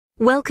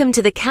Welcome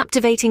to the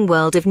captivating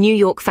world of New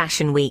York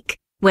Fashion Week,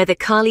 where the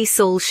Carly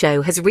Saul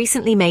show has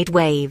recently made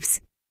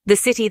waves. The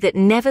city that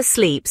never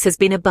sleeps has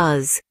been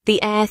abuzz, the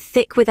air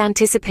thick with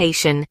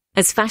anticipation,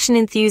 as fashion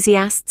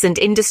enthusiasts and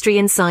industry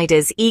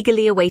insiders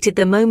eagerly awaited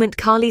the moment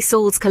Carly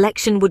Saul's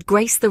collection would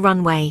grace the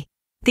runway.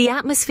 The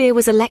atmosphere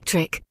was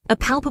electric, a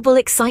palpable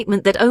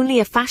excitement that only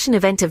a fashion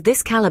event of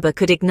this caliber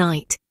could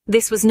ignite.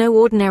 This was no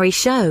ordinary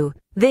show.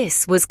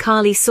 This was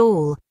Carly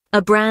Saul,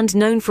 a brand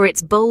known for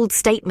its bold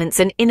statements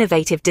and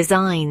innovative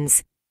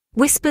designs.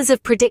 Whispers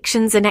of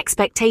predictions and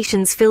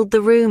expectations filled the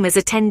room as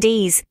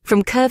attendees,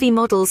 from curvy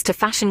models to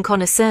fashion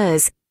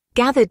connoisseurs,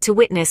 gathered to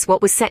witness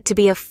what was set to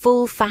be a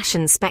full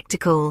fashion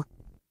spectacle.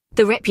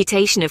 The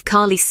reputation of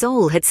Carly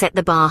Saul had set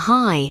the bar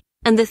high,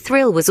 and the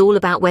thrill was all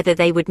about whether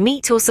they would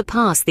meet or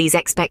surpass these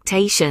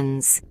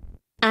expectations.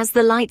 As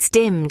the lights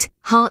dimmed,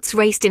 hearts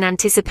raced in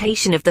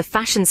anticipation of the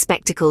fashion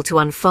spectacle to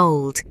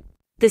unfold.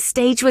 The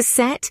stage was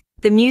set,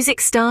 the music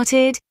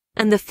started,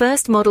 and the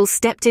first model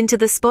stepped into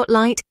the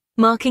spotlight,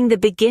 marking the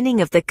beginning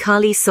of the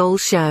Carly Saul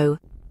show.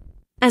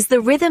 As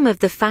the rhythm of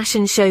the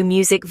fashion show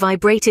music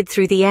vibrated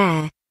through the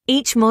air,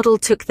 each model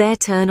took their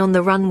turn on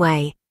the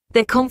runway,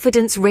 their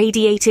confidence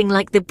radiating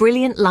like the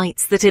brilliant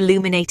lights that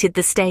illuminated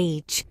the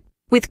stage.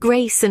 With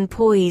grace and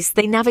poise,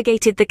 they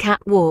navigated the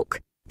catwalk,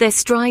 their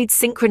strides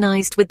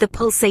synchronized with the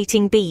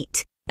pulsating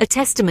beat, a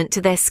testament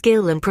to their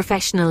skill and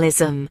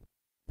professionalism.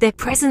 Their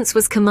presence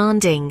was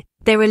commanding,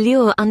 their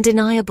allure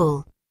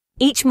undeniable.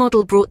 Each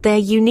model brought their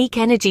unique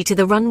energy to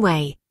the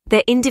runway,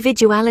 their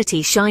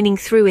individuality shining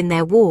through in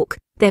their walk,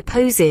 their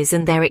poses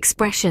and their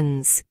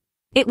expressions.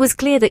 It was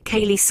clear that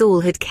Carly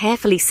Saul had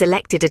carefully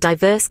selected a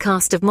diverse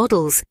cast of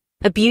models,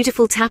 a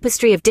beautiful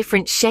tapestry of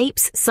different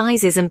shapes,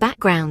 sizes and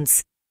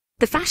backgrounds.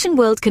 The fashion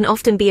world can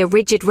often be a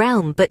rigid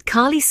realm, but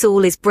Carly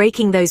Saul is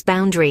breaking those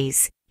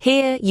boundaries.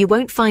 Here, you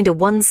won't find a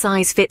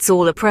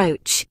one-size-fits-all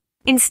approach.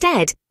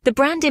 Instead, the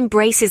brand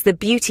embraces the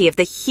beauty of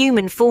the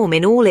human form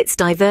in all its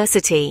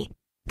diversity.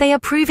 They are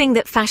proving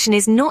that fashion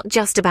is not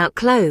just about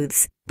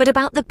clothes, but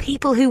about the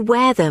people who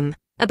wear them,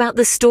 about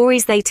the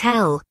stories they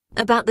tell,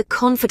 about the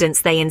confidence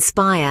they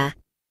inspire.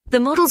 The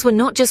models were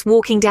not just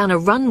walking down a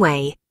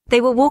runway, they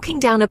were walking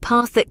down a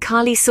path that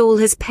Carly Saul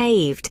has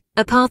paved,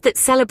 a path that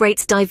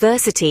celebrates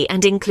diversity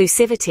and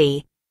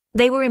inclusivity.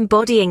 They were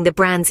embodying the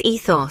brand's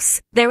ethos,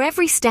 their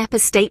every step a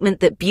statement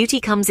that beauty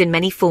comes in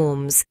many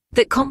forms,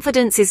 that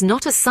confidence is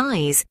not a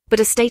size, but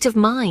a state of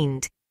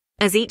mind.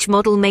 As each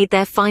model made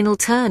their final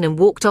turn and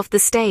walked off the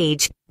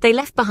stage, they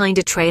left behind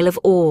a trail of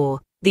awe.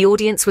 The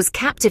audience was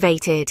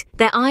captivated,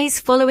 their eyes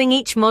following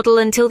each model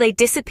until they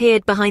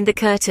disappeared behind the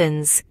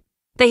curtains.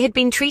 They had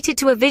been treated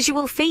to a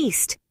visual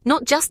feast,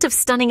 not just of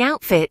stunning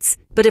outfits,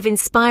 but of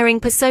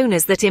inspiring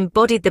personas that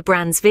embodied the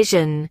brand's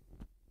vision.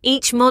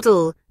 Each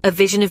model, a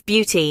vision of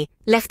beauty,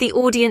 left the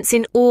audience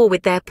in awe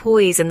with their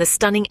poise and the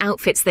stunning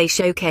outfits they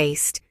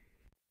showcased.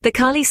 The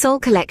Carly Saul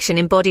collection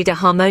embodied a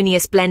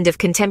harmonious blend of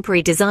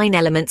contemporary design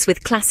elements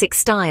with classic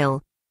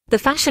style. The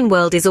fashion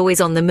world is always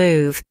on the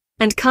move,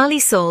 and Carly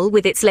Saul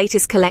with its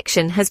latest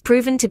collection has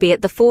proven to be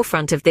at the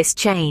forefront of this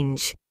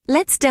change.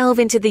 Let's delve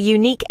into the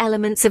unique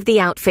elements of the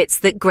outfits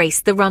that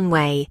graced the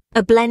runway,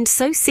 a blend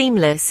so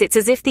seamless it's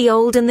as if the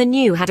old and the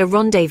new had a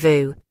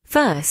rendezvous.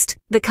 First,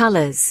 the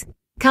colors.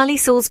 Carly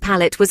Saul's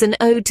palette was an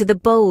ode to the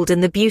bold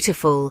and the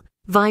beautiful.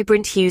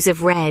 Vibrant hues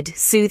of red,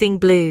 soothing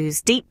blues,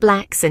 deep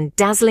blacks and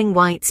dazzling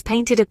whites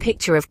painted a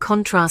picture of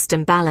contrast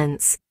and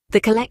balance.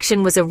 The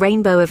collection was a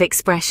rainbow of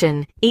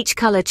expression, each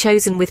color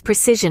chosen with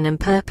precision and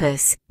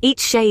purpose, each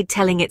shade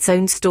telling its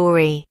own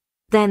story.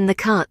 Then the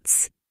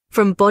cuts.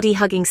 From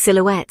body-hugging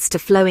silhouettes to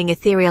flowing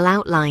ethereal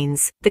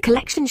outlines, the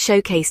collection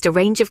showcased a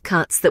range of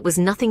cuts that was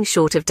nothing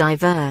short of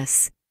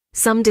diverse.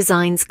 Some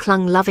designs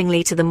clung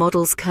lovingly to the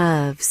model's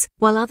curves,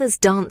 while others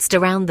danced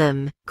around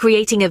them,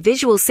 creating a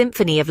visual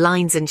symphony of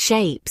lines and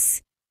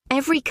shapes.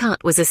 Every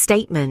cut was a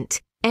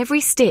statement, every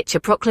stitch a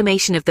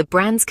proclamation of the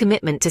brand's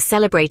commitment to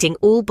celebrating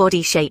all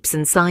body shapes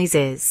and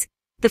sizes.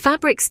 The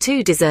fabrics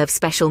too deserve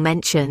special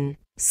mention.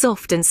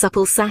 Soft and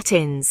supple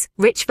satins,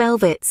 rich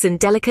velvets and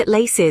delicate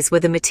laces were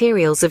the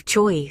materials of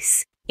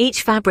choice.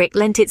 Each fabric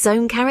lent its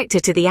own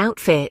character to the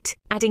outfit,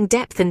 adding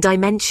depth and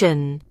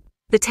dimension.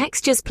 The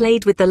textures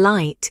played with the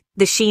light,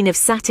 the sheen of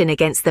satin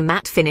against the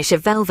matte finish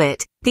of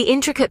velvet, the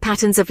intricate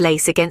patterns of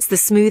lace against the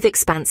smooth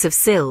expanse of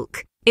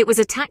silk. It was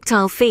a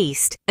tactile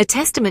feast, a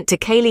testament to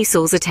Carly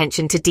Saul's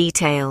attention to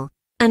detail.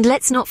 And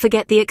let's not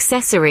forget the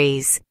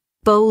accessories.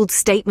 Bold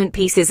statement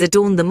pieces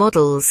adorned the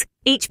models,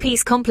 each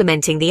piece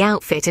complementing the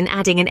outfit and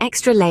adding an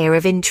extra layer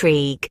of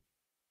intrigue.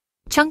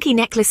 Chunky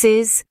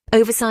necklaces,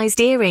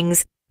 oversized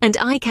earrings, and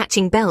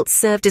eye-catching belts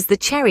served as the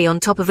cherry on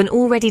top of an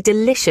already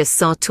delicious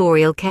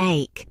sartorial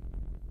cake.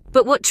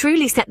 But what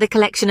truly set the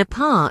collection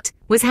apart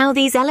was how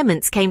these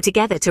elements came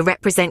together to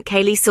represent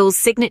Carly Saul's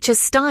signature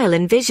style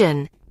and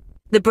vision.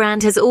 The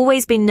brand has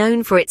always been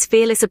known for its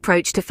fearless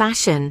approach to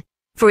fashion,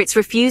 for its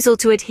refusal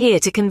to adhere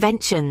to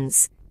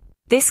conventions.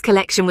 This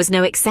collection was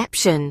no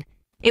exception.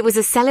 It was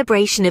a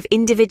celebration of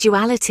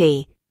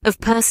individuality, of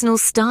personal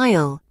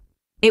style.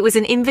 It was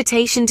an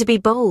invitation to be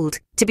bold,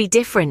 to be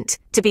different,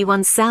 to be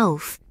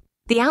oneself.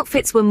 The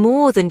outfits were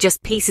more than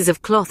just pieces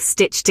of cloth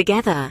stitched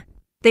together.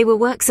 They were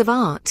works of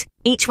art,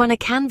 each one a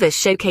canvas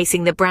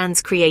showcasing the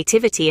brand's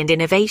creativity and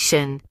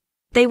innovation.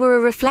 They were a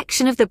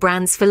reflection of the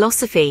brand's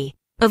philosophy,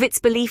 of its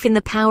belief in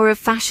the power of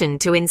fashion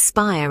to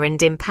inspire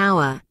and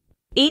empower.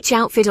 Each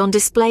outfit on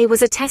display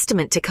was a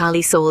testament to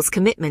Carly Saul's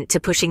commitment to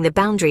pushing the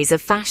boundaries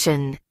of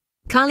fashion.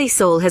 Carly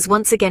Saul has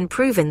once again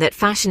proven that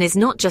fashion is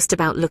not just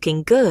about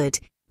looking good,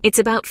 it's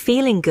about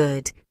feeling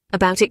good,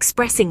 about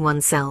expressing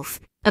oneself,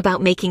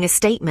 about making a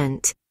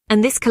statement.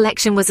 And this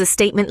collection was a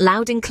statement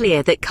loud and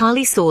clear that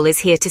Carly Saul is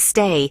here to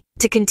stay,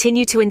 to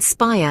continue to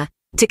inspire,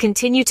 to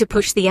continue to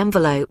push the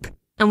envelope,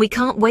 and we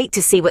can't wait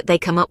to see what they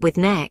come up with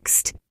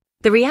next.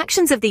 The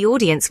reactions of the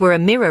audience were a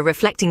mirror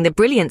reflecting the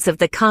brilliance of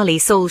the Carly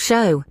Saul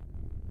show.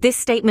 This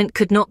statement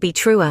could not be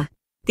truer.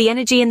 The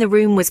energy in the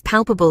room was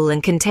palpable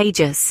and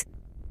contagious.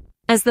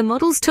 As the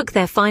models took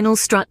their final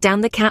strut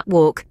down the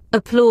catwalk,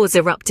 applause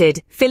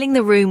erupted, filling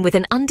the room with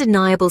an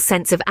undeniable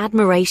sense of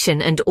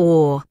admiration and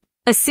awe.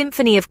 A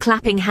symphony of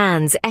clapping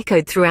hands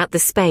echoed throughout the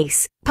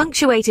space,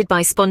 punctuated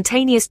by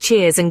spontaneous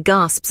cheers and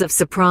gasps of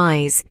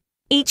surprise.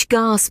 Each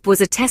gasp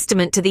was a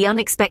testament to the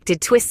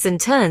unexpected twists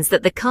and turns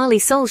that the Carly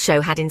Saul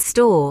show had in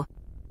store.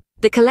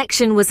 The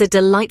collection was a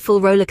delightful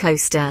roller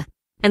coaster,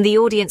 and the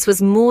audience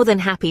was more than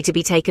happy to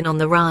be taken on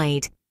the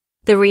ride.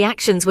 The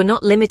reactions were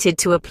not limited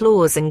to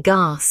applause and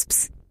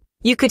gasps.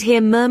 You could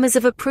hear murmurs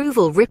of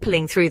approval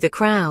rippling through the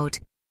crowd.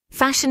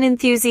 Fashion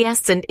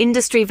enthusiasts and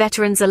industry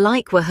veterans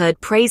alike were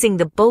heard praising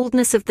the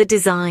boldness of the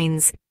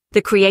designs,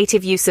 the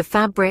creative use of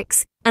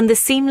fabrics, and the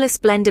seamless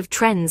blend of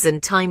trends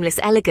and timeless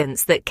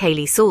elegance that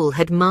Carly Saul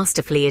had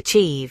masterfully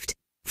achieved.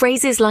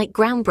 Phrases like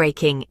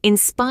groundbreaking,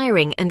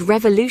 inspiring, and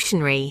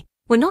revolutionary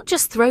were not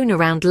just thrown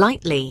around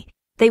lightly.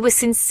 They were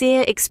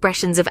sincere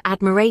expressions of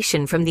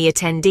admiration from the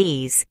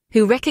attendees,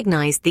 who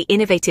recognized the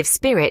innovative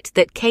spirit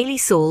that Carly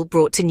Saul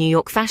brought to New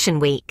York Fashion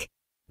Week.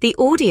 The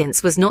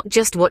audience was not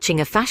just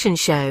watching a fashion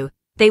show,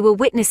 they were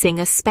witnessing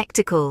a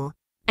spectacle,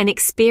 an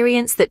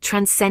experience that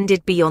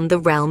transcended beyond the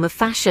realm of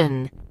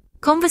fashion.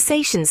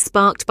 Conversations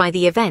sparked by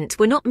the event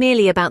were not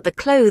merely about the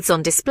clothes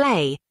on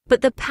display,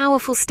 but the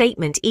powerful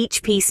statement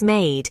each piece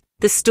made,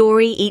 the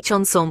story each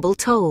ensemble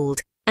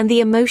told, and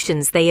the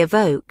emotions they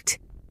evoked.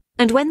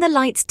 And when the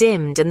lights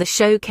dimmed and the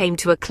show came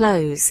to a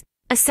close,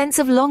 a sense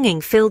of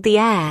longing filled the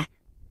air.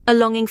 A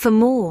longing for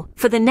more,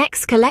 for the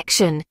next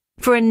collection,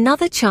 for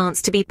another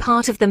chance to be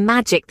part of the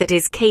magic that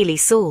is Carly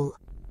Saul.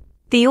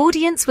 The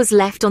audience was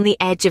left on the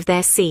edge of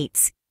their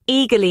seats,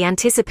 eagerly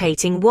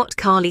anticipating what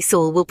Carly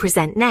Saul will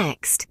present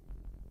next.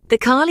 The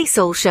Carly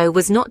Saul show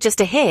was not just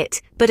a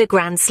hit, but a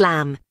grand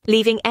slam,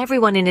 leaving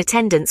everyone in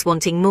attendance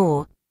wanting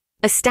more.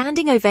 A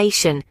standing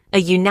ovation, a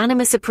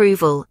unanimous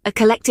approval, a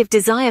collective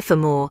desire for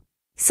more.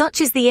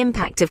 Such is the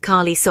impact of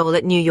Carly Saul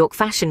at New York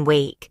Fashion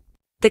Week.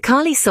 The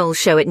Carly Saul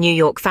show at New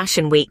York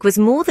Fashion Week was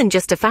more than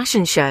just a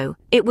fashion show,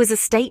 it was a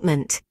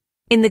statement.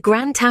 In the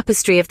grand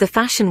tapestry of the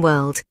fashion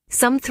world,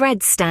 some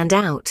threads stand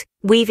out,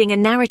 weaving a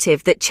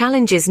narrative that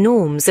challenges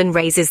norms and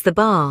raises the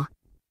bar.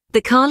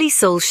 The Carly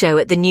Saul show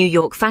at the New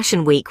York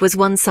Fashion Week was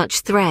one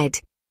such thread.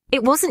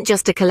 It wasn't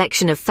just a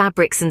collection of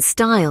fabrics and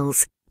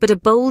styles, but a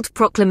bold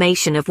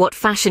proclamation of what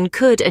fashion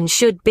could and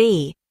should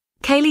be.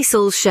 Carly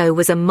Saul's show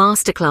was a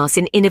masterclass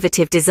in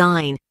innovative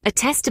design, a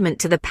testament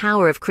to the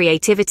power of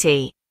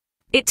creativity.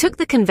 It took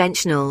the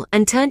conventional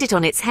and turned it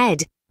on its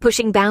head,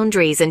 pushing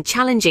boundaries and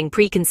challenging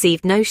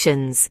preconceived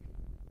notions.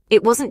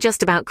 It wasn't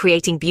just about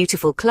creating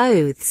beautiful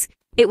clothes,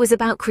 it was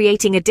about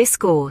creating a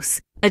discourse,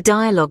 a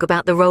dialogue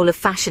about the role of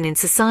fashion in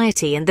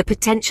society and the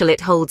potential it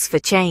holds for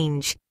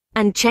change.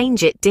 And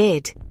change it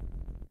did.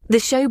 The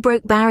show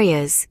broke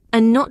barriers,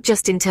 and not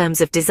just in terms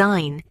of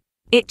design.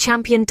 It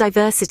championed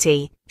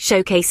diversity,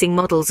 showcasing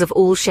models of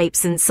all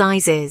shapes and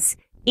sizes,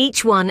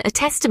 each one a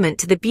testament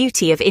to the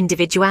beauty of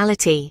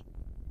individuality.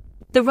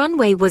 The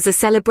runway was a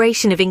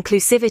celebration of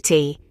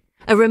inclusivity,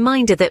 a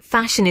reminder that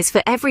fashion is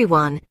for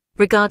everyone,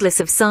 regardless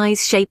of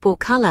size, shape or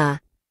color.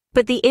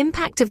 But the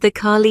impact of the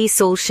Carly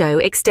Saul show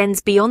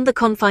extends beyond the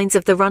confines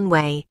of the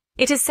runway.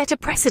 It has set a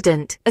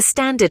precedent, a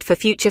standard for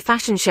future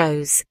fashion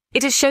shows.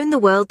 It has shown the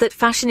world that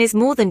fashion is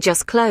more than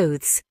just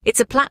clothes. It's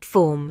a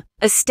platform,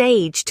 a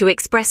stage to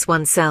express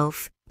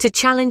oneself, to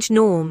challenge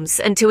norms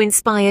and to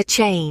inspire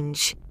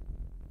change.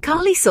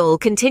 Carly Saul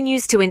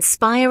continues to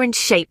inspire and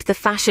shape the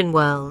fashion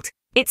world.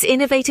 Its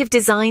innovative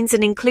designs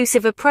and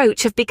inclusive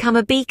approach have become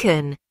a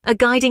beacon, a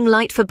guiding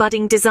light for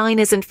budding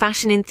designers and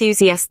fashion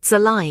enthusiasts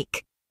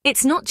alike.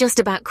 It's not just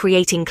about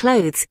creating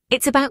clothes,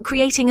 it's about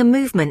creating a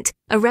movement,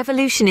 a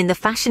revolution in the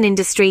fashion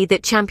industry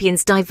that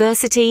champions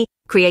diversity,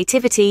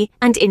 creativity,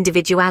 and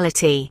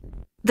individuality.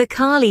 The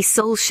Carly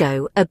Saul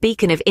show, a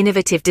beacon of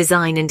innovative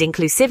design and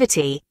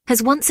inclusivity,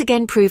 has once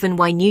again proven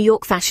why New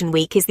York Fashion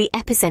Week is the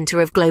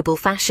epicenter of global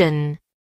fashion.